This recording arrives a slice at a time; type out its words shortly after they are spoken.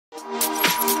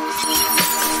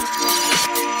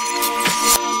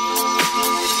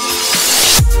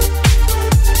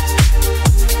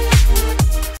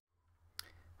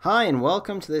Hi and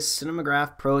welcome to this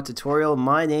Cinemagraph Pro tutorial.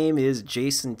 My name is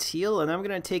Jason Teale and I'm going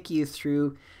to take you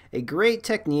through a great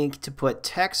technique to put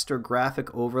text or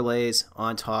graphic overlays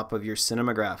on top of your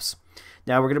cinemagraphs.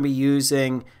 Now we're going to be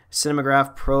using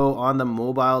Cinemagraph Pro on the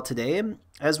mobile today,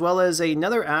 as well as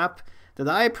another app that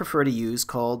I prefer to use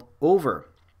called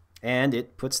Over. And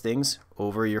it puts things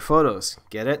over your photos.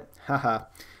 Get it? Haha.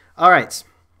 Alright,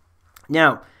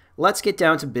 now let's get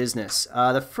down to business.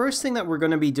 The first thing that we're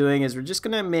going to be doing is we're just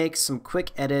going to make some quick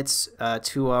edits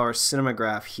to our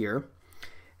cinemagraph here.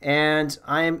 And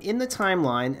I am in the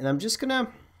timeline and I'm just going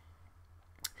to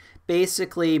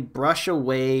basically brush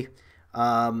away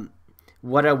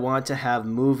what I want to have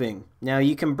moving. Now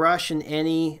you can brush in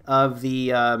any of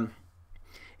the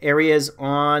areas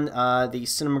on the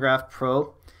Cinemagraph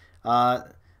Pro.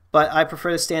 But I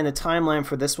prefer to stay in the timeline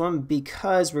for this one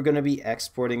because we're going to be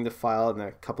exporting the file in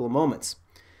a couple of moments.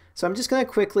 So I'm just going to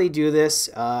quickly do this.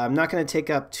 I'm not going to take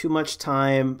up too much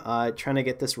time trying to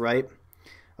get this right.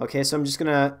 Okay, so I'm just going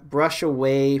to brush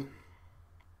away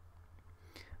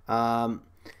the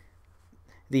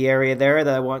area there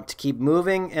that I want to keep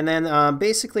moving. And then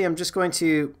basically I'm just going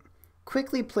to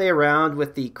quickly play around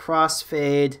with the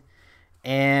crossfade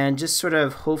and just sort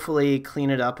of hopefully clean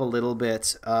it up a little bit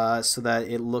so that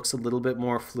it looks a little bit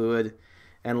more fluid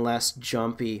and less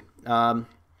jumpy. And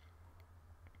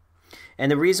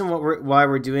the reason why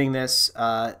we're doing this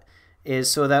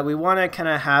is so that we want to kind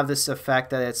of have this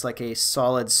effect that it's like a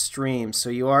solid stream.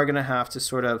 So you are going to have to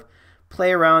sort of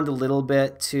play around a little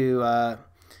bit to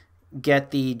get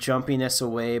the jumpiness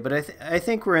away, but I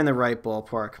think we're in the right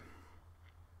ballpark.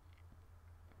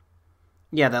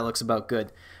 Yeah, that looks about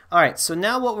good. Alright, so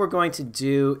now what we're going to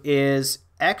do is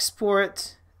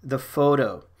export the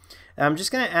photo. And I'm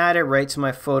just going to add it right to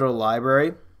my photo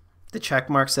library. The check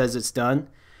mark says it's done.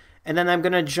 And then I'm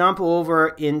going to jump over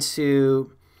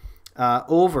into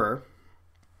Over.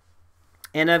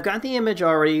 And I've got the image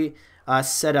already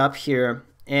set up here.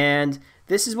 And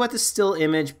this is what the still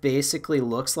image basically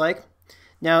looks like.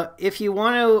 Now, if you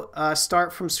want to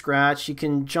start from scratch, you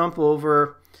can jump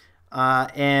over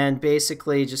and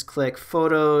basically just click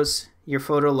Photos, your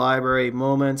photo library,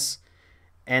 Moments,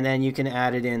 and then you can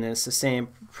add it in. It's the same,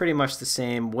 pretty much the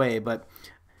same way, but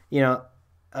you know,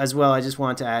 as well, I just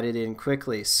want to add it in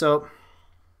quickly. So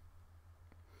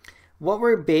what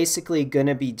we're basically going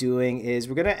to be doing is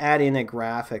we're going to add in a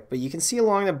graphic, but you can see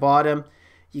along the bottom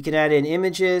you can add in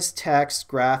images, text,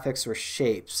 graphics, or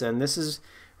shapes, and this is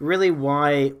really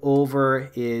why Over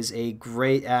is a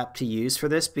great app to use for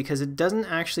this, because it doesn't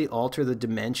actually alter the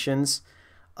dimensions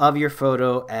of your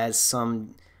photo as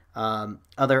some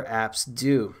other apps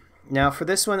do. Now for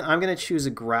this one I'm going to choose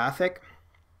a graphic,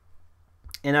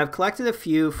 and I've collected a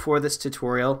few for this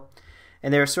tutorial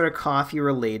and they're sort of coffee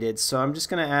related, so I'm just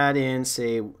going to add in,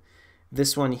 say,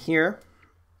 this one here,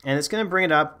 and it's going to bring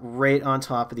it up right on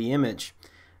top of the image.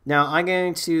 Now I'm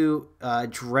going to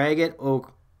drag it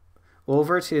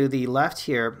over to the left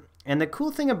here, and the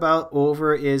cool thing about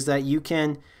Over is that you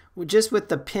can, just with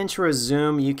the pinch or a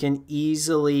zoom, you can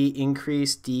easily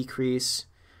increase, decrease,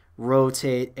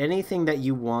 rotate, anything that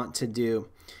you want to do,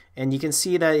 and you can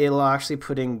see that it'll actually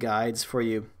put in guides for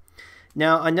you.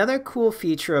 Now another cool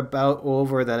feature about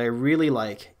Over that I really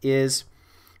like is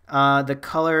the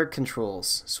color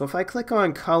controls. So if I click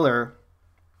on color,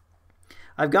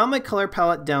 I've got my color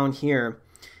palette down here,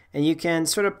 and you can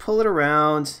sort of pull it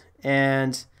around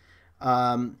and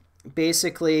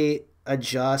basically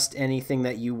adjust anything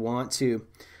that you want to.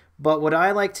 But what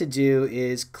I like to do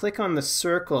is click on the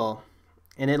circle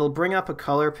and it'll bring up a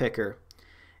color picker,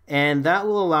 and that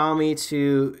will allow me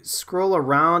to scroll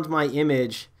around my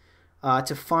image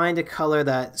to find a color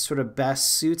that sort of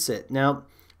best suits it. Now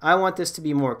I want this to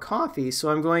be more coffee,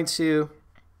 so I'm going to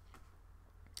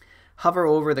hover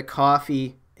over the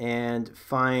coffee and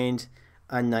find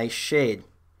a nice shade.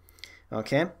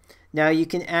 Okay, now you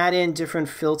can add in different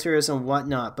filters and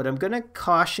whatnot, but I'm going to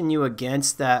caution you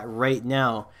against that right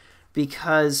now,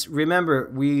 because remember,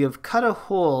 we have cut a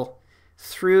hole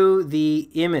through the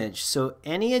image, so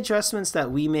any adjustments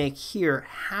that we make here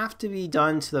have to be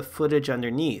done to the footage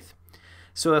underneath.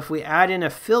 So if we add in a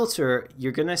filter,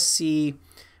 you're going to see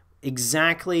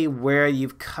exactly where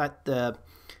you've cut the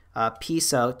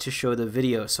piece out to show the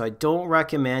video. So I don't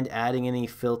recommend adding any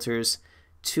filters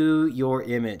to your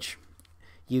image.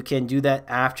 You can do that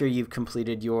after you've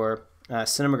completed your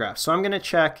cinemagraph. So I'm going to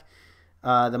check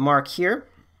the mark here,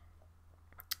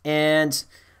 and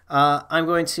I'm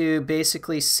going to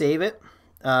basically save it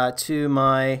to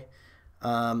my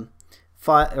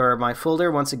my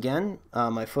folder once again,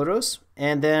 my photos,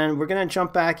 and then we're going to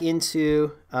jump back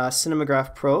into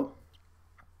Cinemagraph Pro.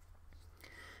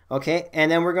 Okay, and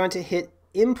then we're going to hit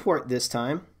import this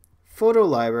time, photo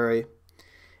library,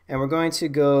 and we're going to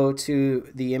go to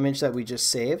the image that we just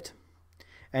saved.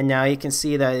 And now you can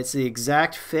see that it's the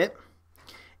exact fit,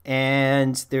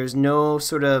 and there's no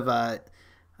sort of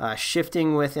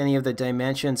shifting with any of the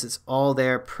dimensions. It's all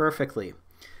there perfectly.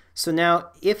 So now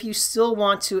if you still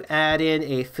want to add in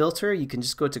a filter, you can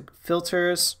just go to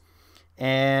filters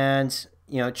and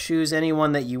choose any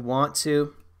one that you want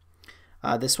to.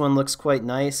 This one looks quite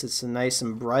nice. It's nice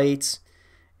and bright,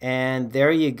 and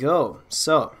there you go.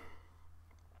 So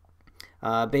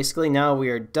basically now we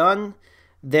are done.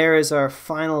 There is our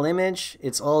final image.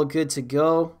 It's all good to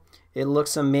go. It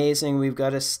looks amazing. We've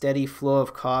got a steady flow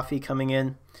of coffee coming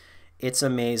in. It's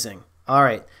amazing. All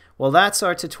right, well, that's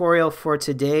our tutorial for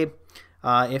today.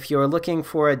 If you're looking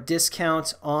for a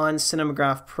discount on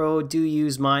Cinemagraph Pro, do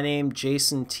use my name,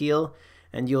 Jason Teale,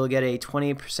 and you'll get a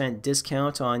 20%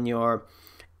 discount on your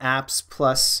apps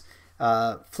plus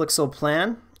Flixel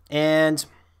plan. And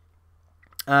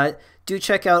do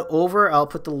check out Over. I'll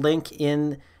put the link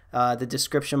in the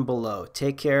description below.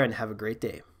 Take care and have a great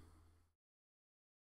day.